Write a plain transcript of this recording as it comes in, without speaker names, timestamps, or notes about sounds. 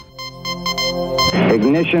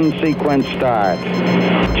Ignition sequence start.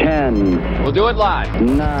 10. We'll do it live.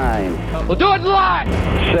 9. We'll do it live.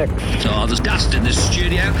 6. Oh, there's dust in this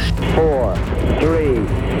studio. 4. 3.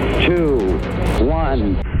 2.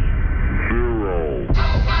 1.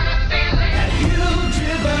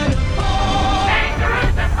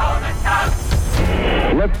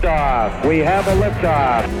 Liftoff. We have a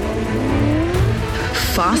liftoff.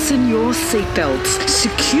 Fasten your seatbelts.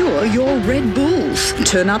 Secure your Red Bulls.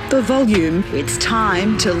 Turn up the volume. It's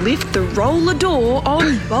time to lift the roller door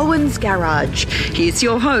on Bowens Garage. Here's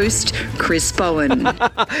your host, Chris Bowen.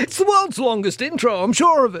 It's the world's longest intro, I'm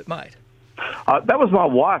sure of it, mate. That was my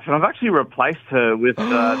wife, and I've actually replaced her with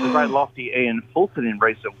the great lofty Ian Fulton in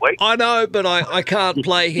recent weeks. I know, but I can't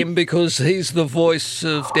play him because he's the voice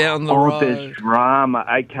of Down the Road. Road. There's drama.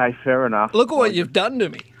 Okay, fair enough. Look at what you've done to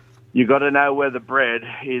me. You got to know where the bread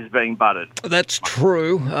is being buttered. That's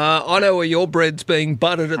true. I know where your bread's being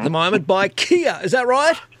buttered at the moment by Kia. Is that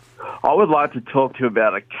right? I would like to talk to you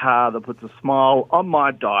about a car that puts a smile on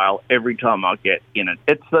my dial every time I get in it.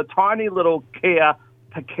 It's the tiny little Kia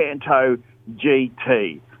Picanto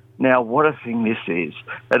GT. Now, what a thing this is.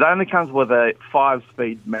 It only comes with a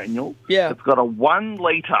 5-speed manual. Yeah. It's got a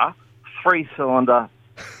 1-litre, 3-cylinder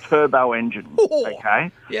turbo engine. Ooh. Okay?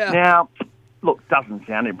 Yeah. Now, look, doesn't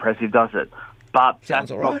sound impressive, does it? But Sounds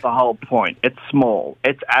that's all right. not the whole point. It's small.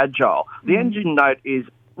 It's agile. The engine note is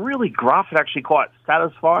really gruff and actually quite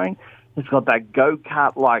satisfying. It's got that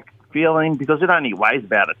go-kart-like feeling because it only weighs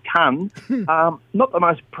about a ton. Not the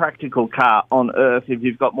most practical car on earth if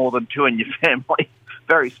you've got more than 2 in your family.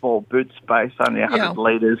 Very small boot space, only 100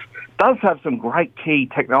 litres. Does have some great key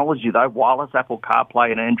technology, though. Wireless Apple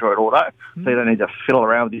CarPlay and Android Auto, so you don't need to fiddle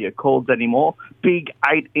around with your cords anymore. Big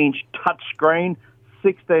 8-inch touchscreen,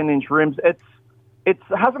 16-inch rims. It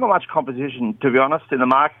hasn't got much competition, to be honest, in the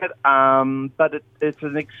market, but it's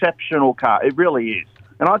an exceptional car. It really is.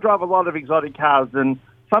 And I drive a lot of exotic cars, and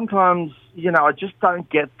sometimes, I just don't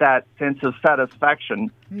get that sense of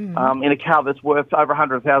satisfaction in a car that's worth over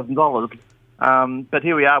 $100,000. But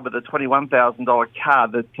here we are with a $21,000 car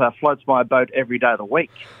that floats my boat every day of the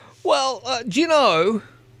week. Well, do you know,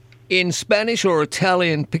 in Spanish or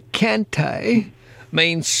Italian, picante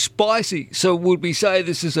means spicy. So would we say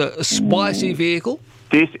this is a spicy vehicle?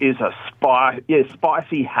 This is a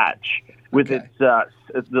spicy hatch with its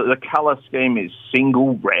the colour scheme is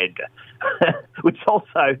single red, which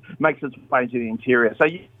also makes its way into the interior. So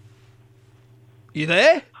You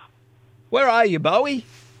there? Where are you, Bowie?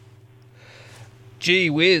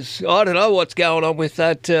 Gee whiz, I don't know what's going on with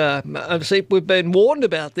that. See, we've been warned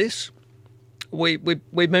about this. We've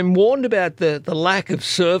been warned about the lack of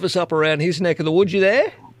service up around his neck of the woods. You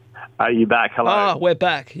there? Are you back? Hello. Ah, we're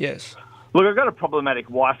back, yes. Look, I've got a problematic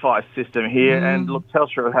Wi-Fi system here, and look,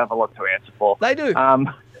 Telstra will have a lot to answer for. They do.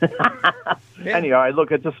 Anyway,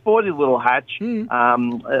 look, it's a sporty little hatch.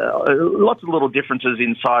 Lots of little differences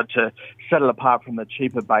inside to set it apart from the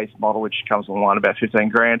cheaper base model, which comes online about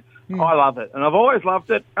 $15,000. I love it, and I've always loved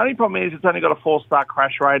it. Only problem is it's only got a 4-star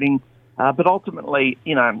crash rating. But ultimately,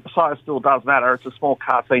 size still does matter. It's a small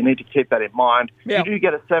car, so you need to keep that in mind. Yep. You do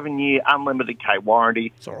get a 7-year unlimited K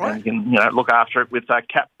warranty. It's all right. And you can look after it with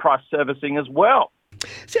cap price servicing as well.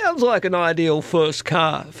 Sounds like an ideal first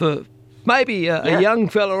car for maybe a young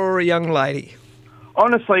fella or a young lady.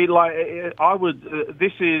 Honestly, I would.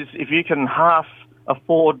 This is if you can half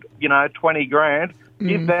afford, $20,000,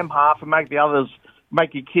 give them half and make the others.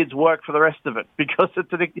 Make your kids work for the rest of it because it's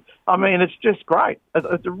just great.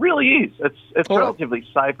 It really is. It's relatively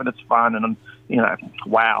safe and it's fun and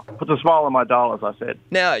wow, puts a smile on my dial, as I said.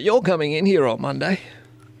 Now you're coming in here on Monday.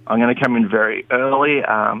 I'm going to come in very early.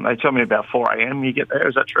 They tell me about 4 a.m. You get there.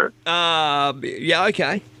 Is that true? Yeah,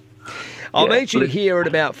 okay. I'll meet you here at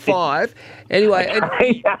about 5. Anyway,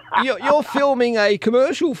 you're filming a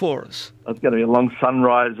commercial for us. It's going to be a long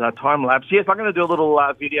sunrise time lapse. Yes, I'm going to do a little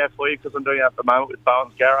video for you because I'm doing it at the moment with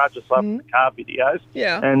Bowens Garage. Just love the car videos.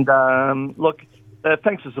 Yeah. And look,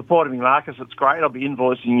 thanks for supporting me, Marcus. It's great. I'll be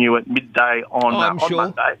invoicing you at midday on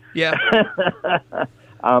Monday. Yeah.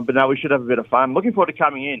 But no, we should have a bit of fun. Looking forward to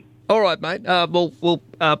coming in. All right, mate. We'll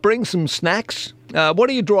bring some snacks. What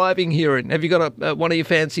are you driving here in? Have you got one of your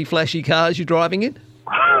fancy flashy cars you're driving in?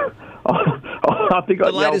 I think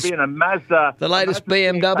I'll be in a Mazda. The latest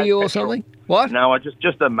BMW or something? What? No,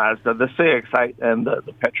 just a Mazda, the CX-8 and the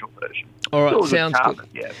petrol version. All right, Still sounds car, good.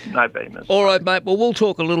 Yeah, no beamers. All right, mate. Well, we'll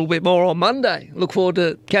talk a little bit more on Monday. Look forward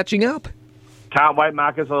to catching up. Can't wait,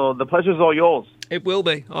 Marcus. The pleasure's all yours. It will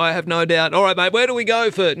be. I have no doubt. All right, mate. Where do we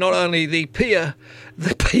go for not only the Kia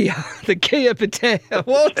Picanto?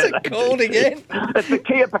 What's it called again? It's the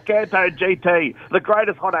Kia Picanto GT, the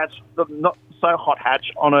greatest hot hatch, also hot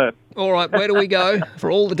hatch on earth. All right, where do we go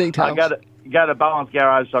for all the details? Go to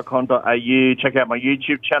bowensgarage.com.au, check out my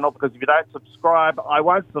YouTube channel, because if you don't subscribe, I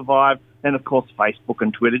won't survive. And, of course, Facebook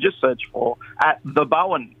and Twitter. Just search for @The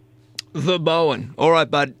Bowen. The Bowen. All right,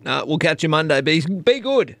 bud. We'll catch you Monday. Be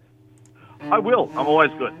good. I will. I'm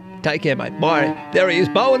always good. Take care, mate. Bye. There he is,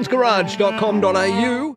 bowensgarage.com.au.